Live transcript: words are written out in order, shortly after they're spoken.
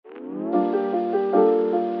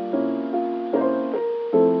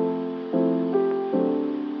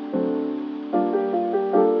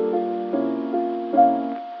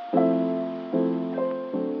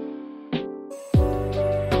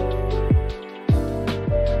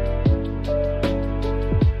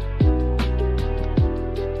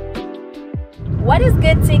What is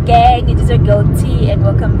good, T gang? It is your girl T, and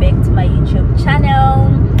welcome back to my YouTube channel.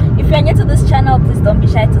 If you are new to this channel, please don't be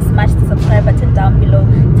shy to smash the subscribe button down below.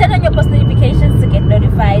 Turn on your post notifications to get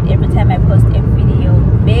notified every time I post a video.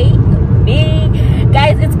 Baby,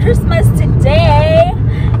 guys, it's Christmas today,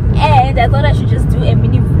 and I thought I should just do a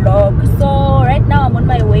mini vlog. So right now I'm on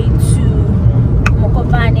my way to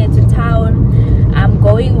Mokopane, to town. I'm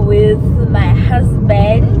going with my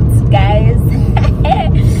husband, guys.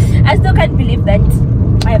 I still can't believe that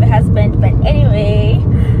I have a husband, but anyway,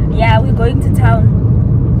 yeah, we're going to town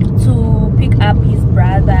to pick up his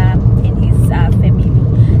brother and his family.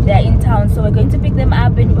 They are in town, so we're going to pick them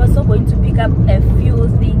up, and we're also going to pick up a few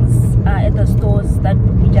things at the stores that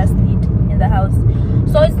we just need in the house.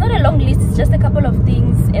 So it's not a long list, it's just a couple of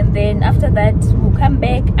things, and then after that we'll come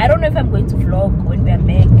back. I don't know if I'm going to vlog when we're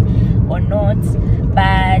back or not,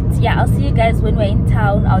 but yeah, I'll see you guys when we're in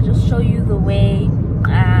town. I'll just show you the way.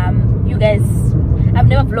 You guys, I've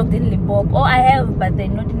never vlogged in Limpopo, or I have, but they're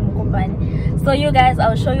not in Mokopane. So you guys,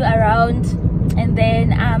 I'll show you around, and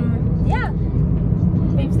then yeah,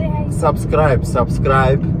 babe, say hi. Subscribe,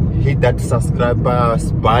 hit that subscribe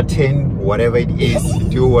button, whatever it is.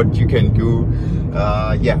 Do what you can do.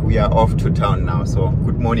 Yeah, we are off to town now, so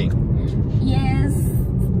good morning. Yes,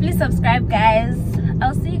 please subscribe, guys.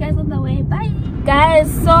 I'll see you guys on the way. Bye,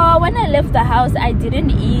 guys. So when I left the house, I didn't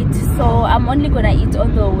eat, so I'm only gonna eat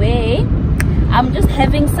on the way. I'm just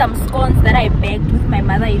having some scones that I baked with my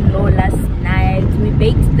mother-in-law last night. We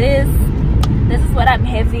baked this is what I'm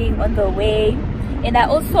having on the way, and I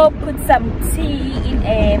also put some tea in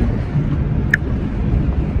a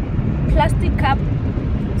plastic cup.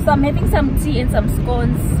 So I'm having some tea and some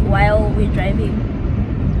scones while we're driving,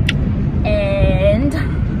 and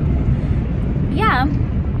yeah,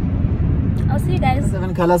 I'll see you guys.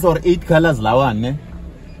 7 colors or 8 colors lawan.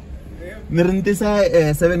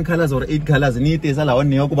 Nirintisa 7 colors or 8 colors. Nitisa lawan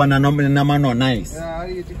niyo kubana no nice.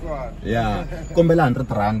 Yeah, kombela 100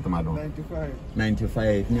 rand malo.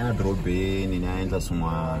 95. Ni adrobe ni naenda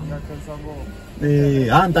sumwa.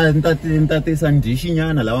 Anta sandishi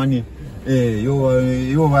nyana lawani.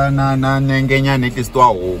 You na ngenya nekistwa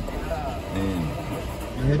huko.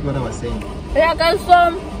 You heard what I was saying? Yeah, guys,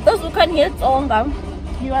 those who can hear Tonga,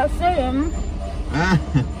 you are saying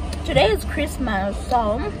today is Christmas,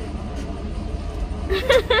 so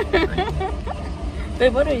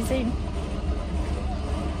babe, what are you saying?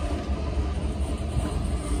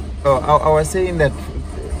 Oh, I was saying that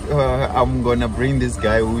I'm gonna bring this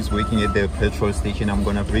guy who's working at the petrol station. I'm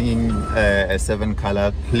gonna bring in a 7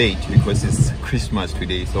 color plate because it's Christmas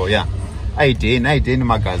today. So yeah, I did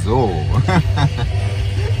magazo.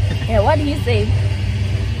 Yeah, what do you say?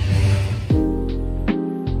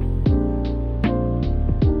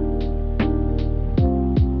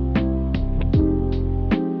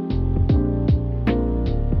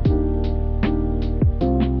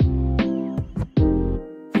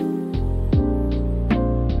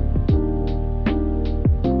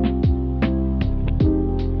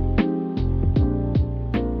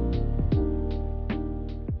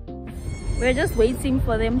 We're just waiting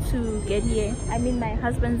for them to get here. I mean, my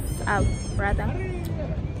husband's brother.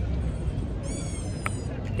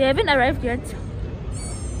 They haven't arrived yet.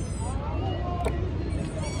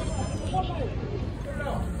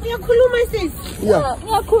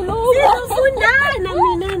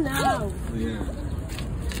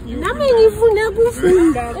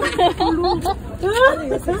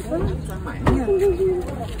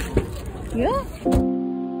 Yeah.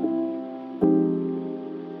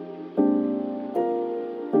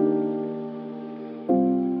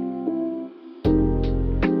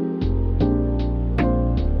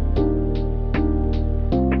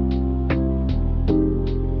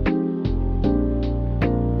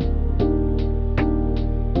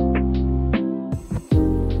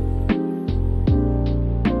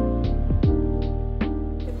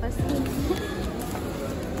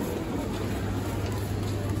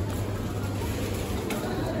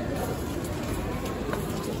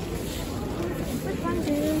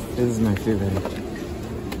 This is my favorite.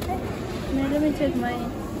 Now let me check my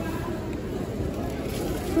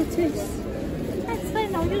tips. That's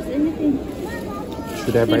fine, I'll use anything.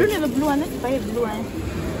 Should I buy? You don't have a blue one, let's buy a blue one.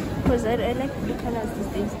 Because I like blue colors these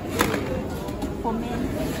days. For men.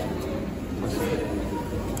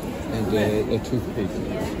 And a toothpaste.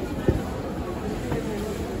 Yeah.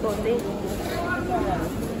 For this.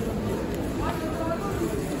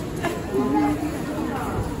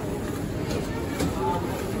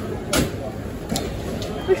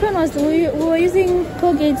 Which one was we were using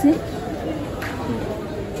Colgate?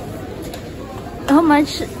 How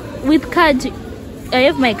much with card? I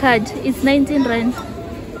have my card. It's 19 rand.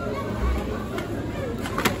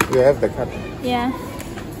 You have the cut. Yeah.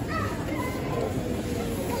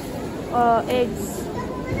 Eggs.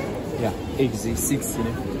 Yeah, eggs is 6, you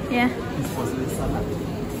know. Yeah.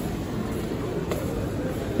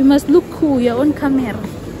 You must look cool, you're on camera.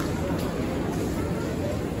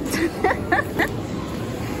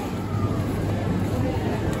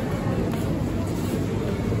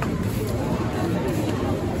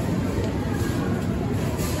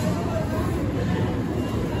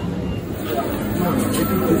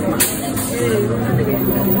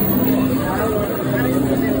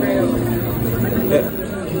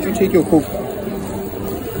 Did you take your Coke?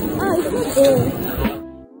 Oh, it's not there.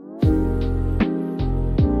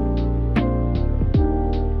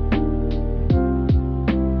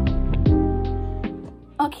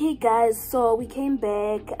 Okay guys, so we came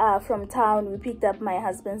back from town. We picked up my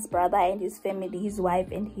husband's brother and his family, his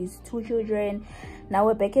wife and his 2 children. Now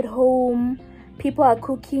we're back at home. People are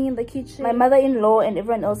cooking in the kitchen. My mother-in-law and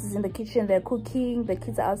everyone else is in the kitchen. They're cooking. The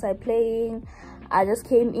kids are outside playing. I just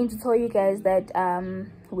came in to tell you guys that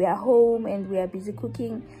we are home and we are busy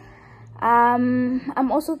cooking.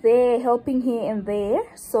 I'm also there helping here and there.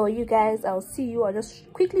 So you guys, I'll see you. I'll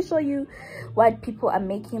just quickly show you what people are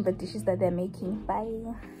making, the dishes that they're making.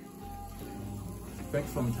 Bye. Back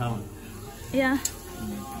from town. Yeah.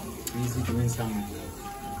 Busy doing some,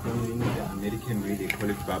 you know, the American way they call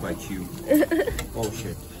it barbecue. Oh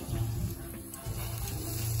shit.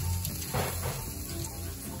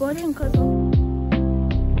 Boring cause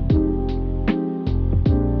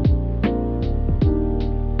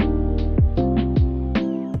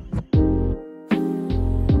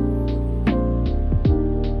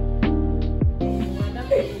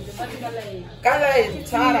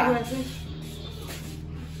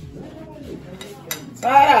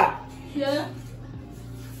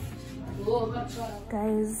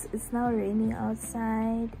guys, it's now raining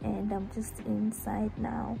outside and I'm just inside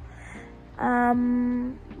now.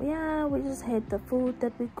 Yeah, we just had the food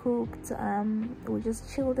that we cooked. We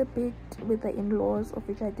just chilled a bit with the in-laws, of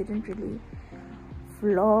which I didn't really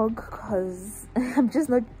vlog because I'm just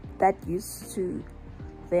not that used to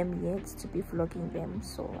them yet to be vlogging them,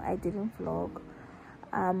 so I didn't vlog.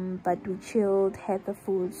 But we chilled, had the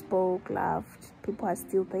food, spoke, laughed. People are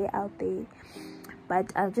still there out there,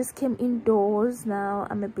 but I just came indoors now.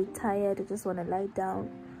 I'm a bit tired. I just want to lie down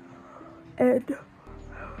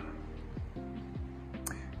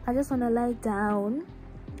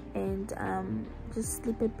and just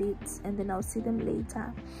sleep a bit, and then I'll see them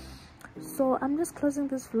later. So I'm just closing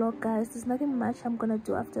this vlog, guys. There's nothing much I'm gonna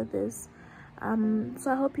do after this.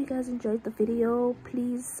 So I hope you guys enjoyed the video.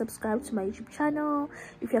 Please subscribe to my YouTube channel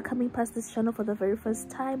if you're coming past this channel for the very first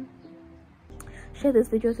time. Share this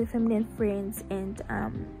video with your family and friends, and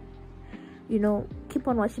you know, keep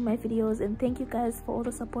on watching my videos. And thank you guys for all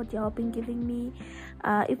the support y'all been giving me.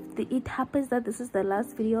 If it happens that this is the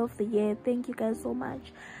last video of the year, thank you guys so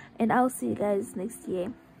much, and I'll see you guys next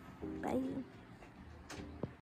year. Bye.